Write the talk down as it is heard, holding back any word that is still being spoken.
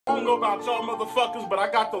don't know about y'all motherfuckers, but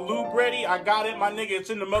I got the lube ready. I got it, my nigga. It's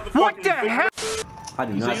in the motherfucking. What the hell? I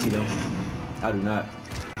do not see them. I do not.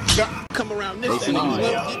 Come around this and you will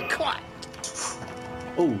get caught.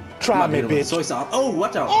 Oh, try me, bitch. Soy sauce. Oh,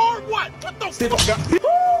 watch out. Or what? What the fuck?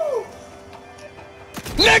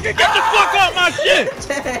 Nigga, get the fuck out my shit!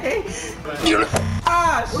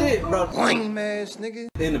 Ah, shit, bro. Lame ass nigga.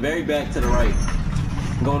 In the very back to the right.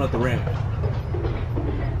 Going up the ramp.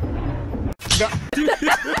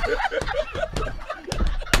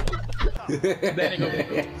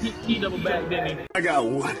 He double back, didn't he? I got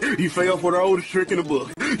one. You fell for the oldest trick in the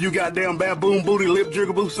book. You goddamn baboon booty lip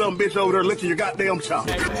jigaboo some bitch over there licking your goddamn chop.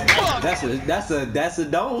 That's a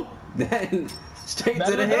dome. Straight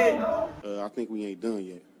to the head. I think we ain't done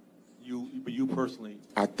yet. You personally.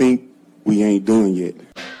 I think we ain't done yet.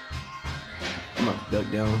 I'm gonna duck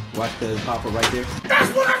down. Watch the popper right there.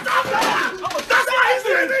 That's what I'm talking about! That's why he's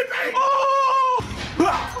in it!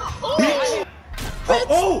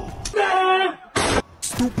 Oh!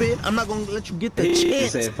 Stupid. I'm not gonna let you get the He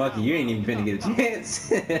chance. said, fuck you, you ain't even finna get a chance.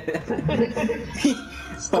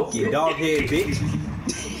 Fuck you, dog head bitch.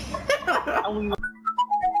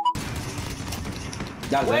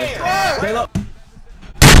 That was it. Caleb.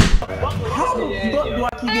 How the fuck do I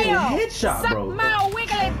keep getting a headshot, bro?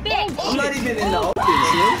 I'm not even in the open,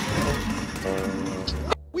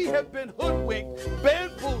 We have been hoodwinked,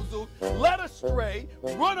 bamboozled, led astray,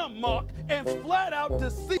 run amok, and flat out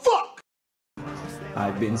deceived. Fuck!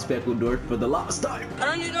 I've been speckled dwarf for the last time.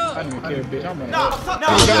 Turn it up. I don't care, bitch. I'm No,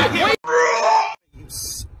 You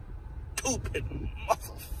stupid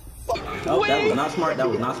motherfucker. Oh, that was not smart. That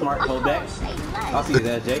was not smart. Hold back. I'll see you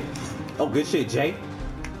there, Jay. Oh, good shit, Jay.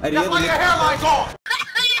 Hey, that's why your hairline's on.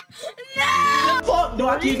 Fuck, do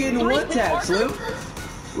I keep getting one tap, Slim?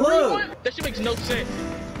 Look. That shit makes no sense.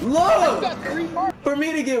 Look. For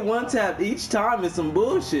me to get one tap each time is some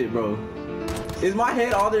bullshit, bro. Is my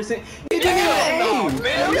head all they're saying? He didn't even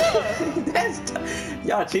aim. That's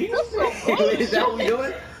y'all cheating? Is that what we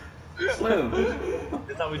doing? Slim.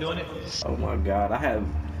 That's how we doing it. Oh my god, I have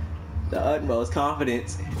the utmost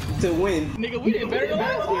confidence to win. Nigga, we did better than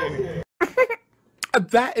last year.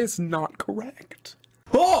 That is not correct.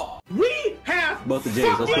 Oh! We have Both the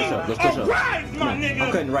J's. Let's push up. Let's push up. arrived, my nigga.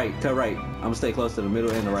 I'm cutting right. Cut right. I'm gonna stay close to the middle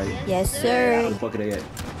and the right. Yes, Where sir. the fuck are they at?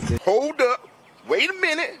 Hold up. Wait a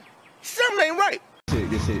minute. Something ain't right. Shit,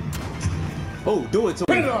 good shit. Oh, do it to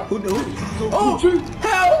me. Who? Oh!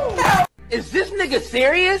 Help! Help! Is this nigga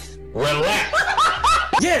serious? Relax.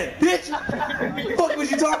 Yeah, bitch! Fuck was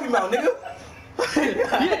you talking about, nigga?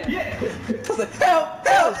 Yeah. I was like, help!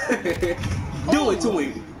 Help! Do it to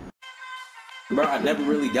me. Bro, I never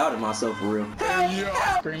really doubted myself for real.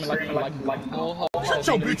 Screaming like Shut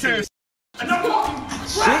your bitch ass.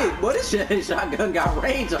 Shit, what is shit? Shotgun got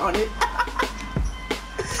range on it.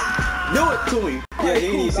 Do it to me. Yeah, he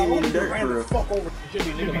ain't even see me in the dirt for real.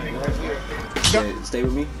 Yeah, stay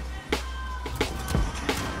with me.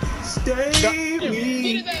 Stay with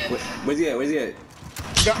me. Where's he at? Where's he at?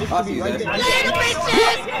 I'll see you guys. Later, bitches!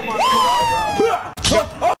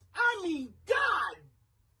 I mean, god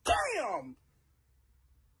damn!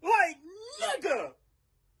 Like, nigga!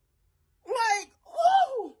 Like,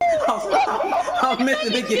 woo! I'll miss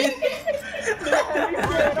it again.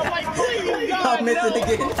 I'll miss it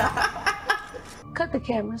again. Cut the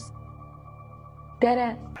cameras. Dead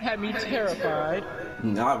ass. had me terrified.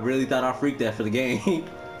 No, I really thought I freaked that for the game.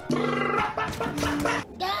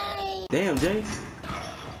 Damn, Jay.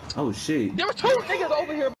 Oh shit. There were two niggas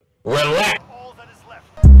over here. Relax.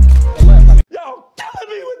 Yo, killing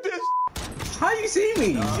me with this. How you see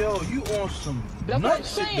me? Yo, you on some That's what I'm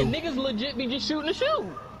saying. Niggas legit be just shooting the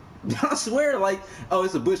shoe. I swear, like, oh,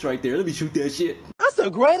 it's a bush right there. Let me shoot that shit. That's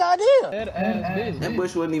a great idea. That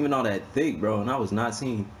bush wasn't even all that thick, bro, and I was not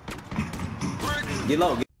seen. Get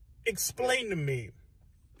low. Explain to me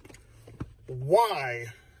why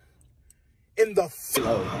in the Get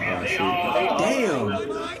low. Oh, shit. Damn.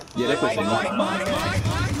 Yeah, that pushed him up.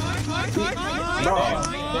 Bro.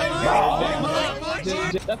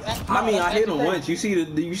 I mean, I hit him once. You see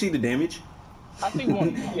the damage? I think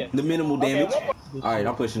one. Yeah. The minimal damage. All right,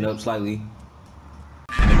 I'm pushing up slightly.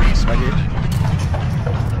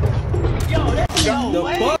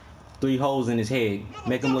 The fuck? 3 holes in his head.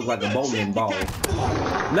 Make him look like a bowling ball.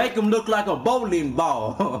 Make him look like a bowling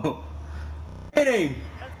ball. Hit him.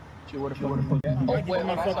 Oh,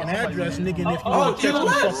 my fucking address, nigga, and if you Oh, want to to the check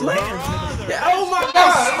left, some Slim. fucking Oh my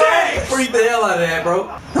god, dang! Freak the hell out of that, bro.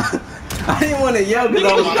 I didn't want to yell because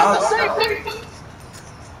I was.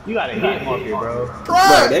 you got a hit marker, bro.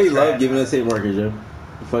 Bro, they love giving us hit markers, yo.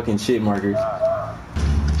 Fucking shit markers.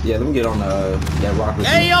 Yeah, let me get on that rock with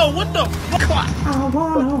you. Hey yo, what the fuck? I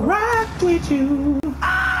wanna rock with you.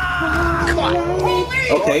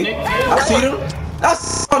 Okay, I see them.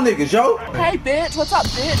 That's all niggas, yo. Hey, bitch. What's up,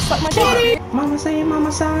 bitch? Suck my dick. Mama say,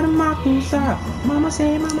 mama side of my side. Mama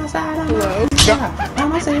say, mama side of my side.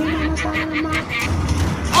 Mama say, mama side of my.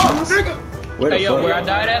 Oh, nigga. Hey yo, where I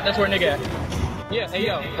died at, that's where nigga at. Yeah, hey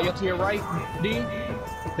yo, to your right, D.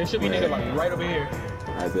 There should be nigga like right over here.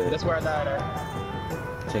 I bet. That's where I died at.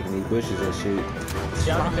 Checking these bushes and shit.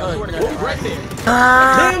 Yeah, I swear to God, right there.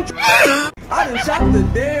 Damn tree! I done shot the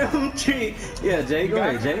damn tree. Yeah, Jay, go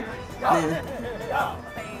ahead, Jay.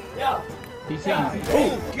 He seen me.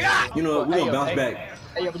 Oh, you know what? We gonna bounce back.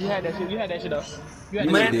 Hey yo, but you had that shit up.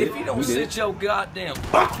 Man, if you don't sit your goddamn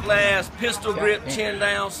buckle ass pistol grip chin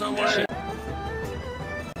down somewhere.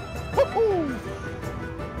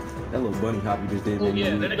 That little bunny hop you just did. Oh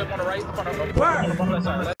yeah, then nigga on the right, on the left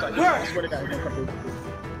side. I swear to God, he's gonna come through.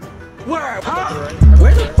 Where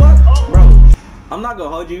the fuck? Bro, I'm not gonna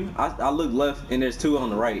hold you. I look left and there's two on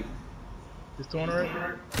the right. There's two on the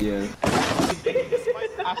right? Yeah.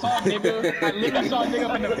 I saw a nigga, I literally saw a nigga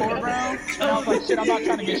up in the foreground, and I was like, shit, I'm not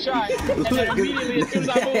trying to get shot. And then immediately, as soon as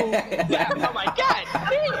I moved, I'm like, God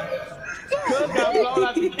damn! Cuz got blown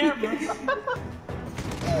out the camera.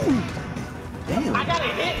 Damn. I got a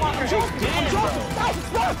hit marker.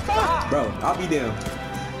 Bro, I'll be down.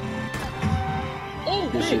 Oh,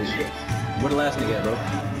 Good shit. bitch. Where the last nigga at, bro?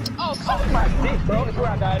 Oh, come my dick, bro. That's where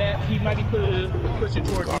I died at. He might be pushing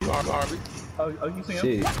towards you. Oh, you see him?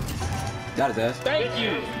 Shit. Got his ass. Thank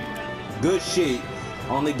you. Good shit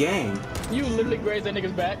on the game. You literally grazed that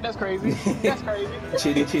nigga's back. That's crazy. That's crazy.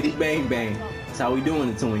 Chitty chitty bang bang. That's how we doing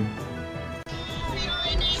it to him.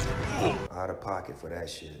 Out of pocket for that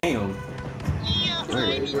shit. Damn.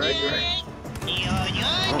 Right.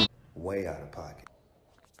 Way out of pocket.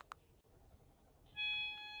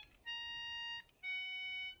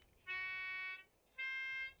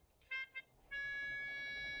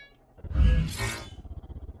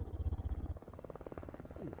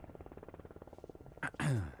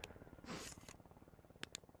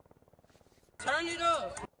 Turn it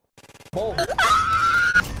up.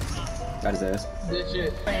 Got his ass. This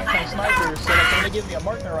shit. Some snipers, so like when they give me a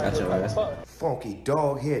marker right Got your there, ass. fuck. Funky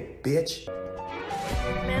dog head, bitch.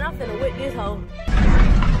 Man, I'm finna whip this hoe.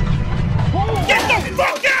 Get the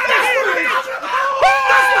fuck out of here!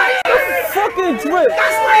 Fucking trip!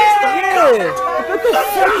 That's where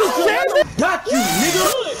he's Got you, nigga!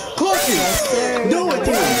 Clutch it! Do it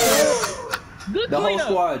to him! The whole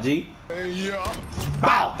squad, G.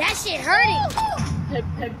 That shit hurting. And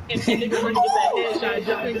nigga ready to get that headshot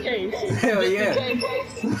just in case. Hell yeah.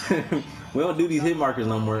 We don't do these hit markers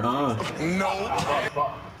no more, No.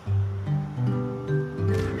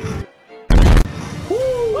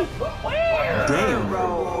 Damn,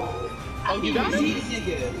 bro. Oh, you got him?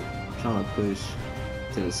 Trying to push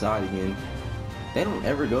to the side again. They don't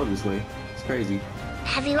ever go this way. It's crazy.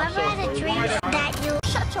 Have you ever had a dream that you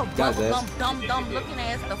shut your Guys, dumb looking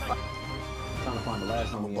ass the fuck? Trying to find the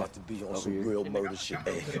last one. I'm about to be on some real murder shit.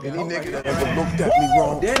 Hey, Any nigga that ever looked at me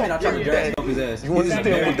wrong. Damn it, I tried to drag off his ass. You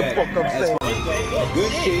understand what the fuck I'm saying?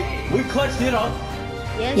 Good shit. We clutched it up.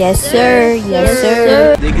 Yes, sir. Yes,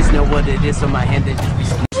 sir. Niggas know what it is on my hand. They just be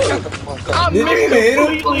I Did missed you hit him?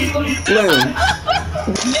 completely. Let him.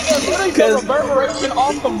 Nigga, literally the reverberation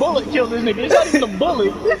off the bullet killed this nigga. It's not even a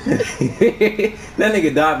bullet. That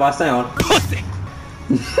nigga died by sound.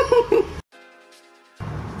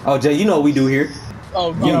 Oh, Jay, you know what we do here.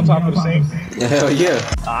 Oh, get on top of the sink. Hell yeah.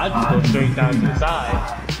 I just go straight down to the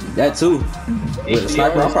side. That too. With a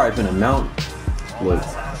sniper, I'm probably finna mount. What?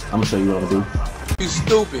 I'm gonna show you what I'm gonna do. You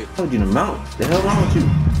stupid. I told you to mount. The hell wrong with you?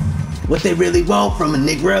 What they really want from a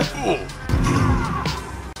nigga?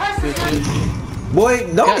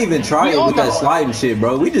 Boy, don't even try it with that sliding shit,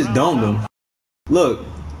 bro. We just domed them. Look.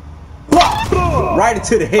 Right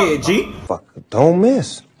into the head, G. Fucker, don't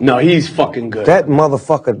miss. No, he's fucking good. That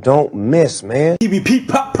motherfucker don't miss, man. PvP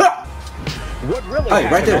pop pop. What really Hey,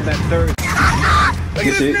 right there. on that third?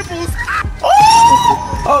 Good shit.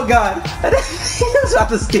 Oh god. He shot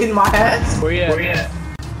the skin in my ass. Where you at?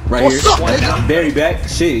 Right here. Very back.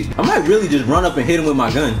 Shit. I might really just run up and hit him with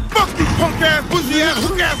my gun. Fuck you, punk ass, pussy ass,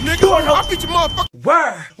 hook ass nigga. I'll get your motherfucker.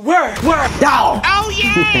 Word. Down. Oh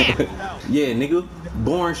yeah. Yeah, nigga.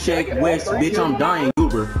 Born Shake West, bitch. I'm dying,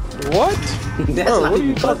 Uber. What? That's Bro, not what are you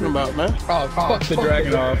even talking about, man? Oh, fuck the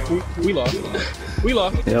dragon off. We lost. We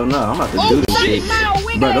lost. Hell no, I'm about to do this shit.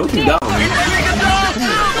 Bro, don't you down me.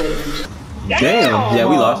 Damn. Yeah,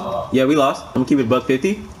 we lost. I'm gonna keep it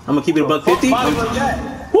 $150. I'm gonna keep it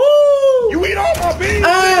 $150. Woo! You eat all my beans.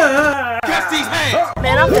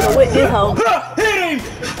 Man, I'm finna whip this hoe. Hit him!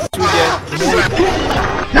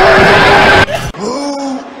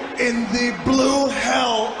 Who in the blue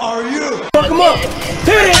hell are you? Fuck him up.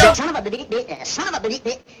 Hit it. Son of a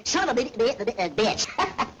bitch.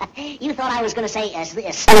 You thought I was gonna say son of a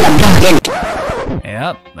bitch.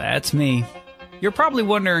 Yep, that's me. You're probably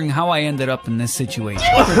wondering how I ended up in this situation.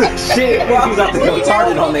 Shit, well, he's about to go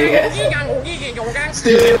retarded on their ass.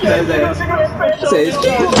 Still says that. Says,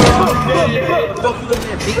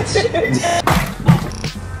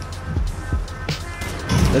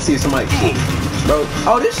 let's see if somebody. Bro,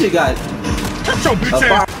 oh, this shit got. Shut your bitch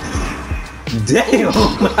ass. Damn.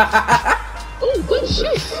 Ooh, good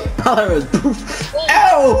shit. All I heard was poof.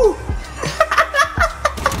 Ow!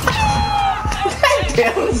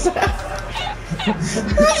 Damn.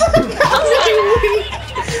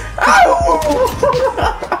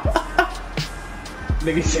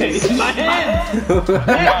 Nigga said it's in my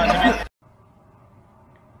hand.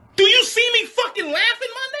 Do you see me fucking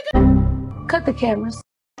laughing, my nigga? Cut the cameras.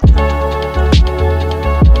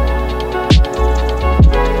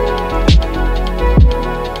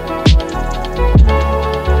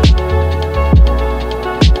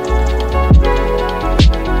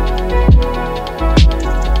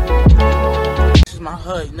 This is my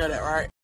hood, you know that, right?